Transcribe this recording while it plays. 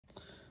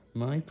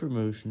My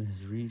promotion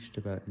has reached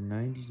about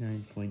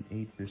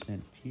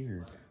 99.8%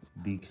 here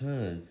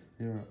because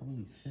there are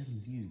only 7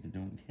 views that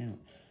don't count.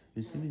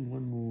 Assuming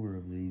one more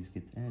of these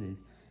gets added,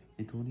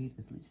 it will need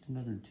at least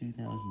another 2,000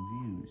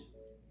 views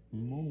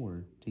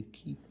more to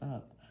keep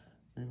up.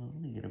 But it will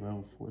only get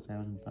about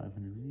 4,500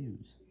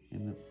 views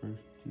in the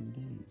first 2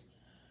 days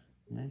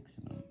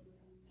maximum.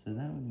 So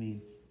that would mean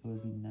it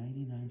would be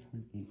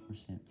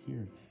 99.8%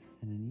 here,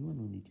 and a new one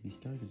will need to be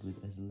started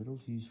with as little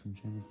views from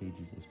channel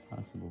pages as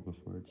possible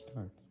before it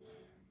starts.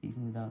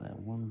 Even without that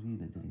one view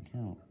that didn't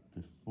count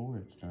before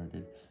it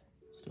started,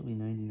 it'll still be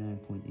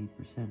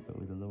 99.8%, but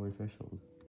with a lower threshold.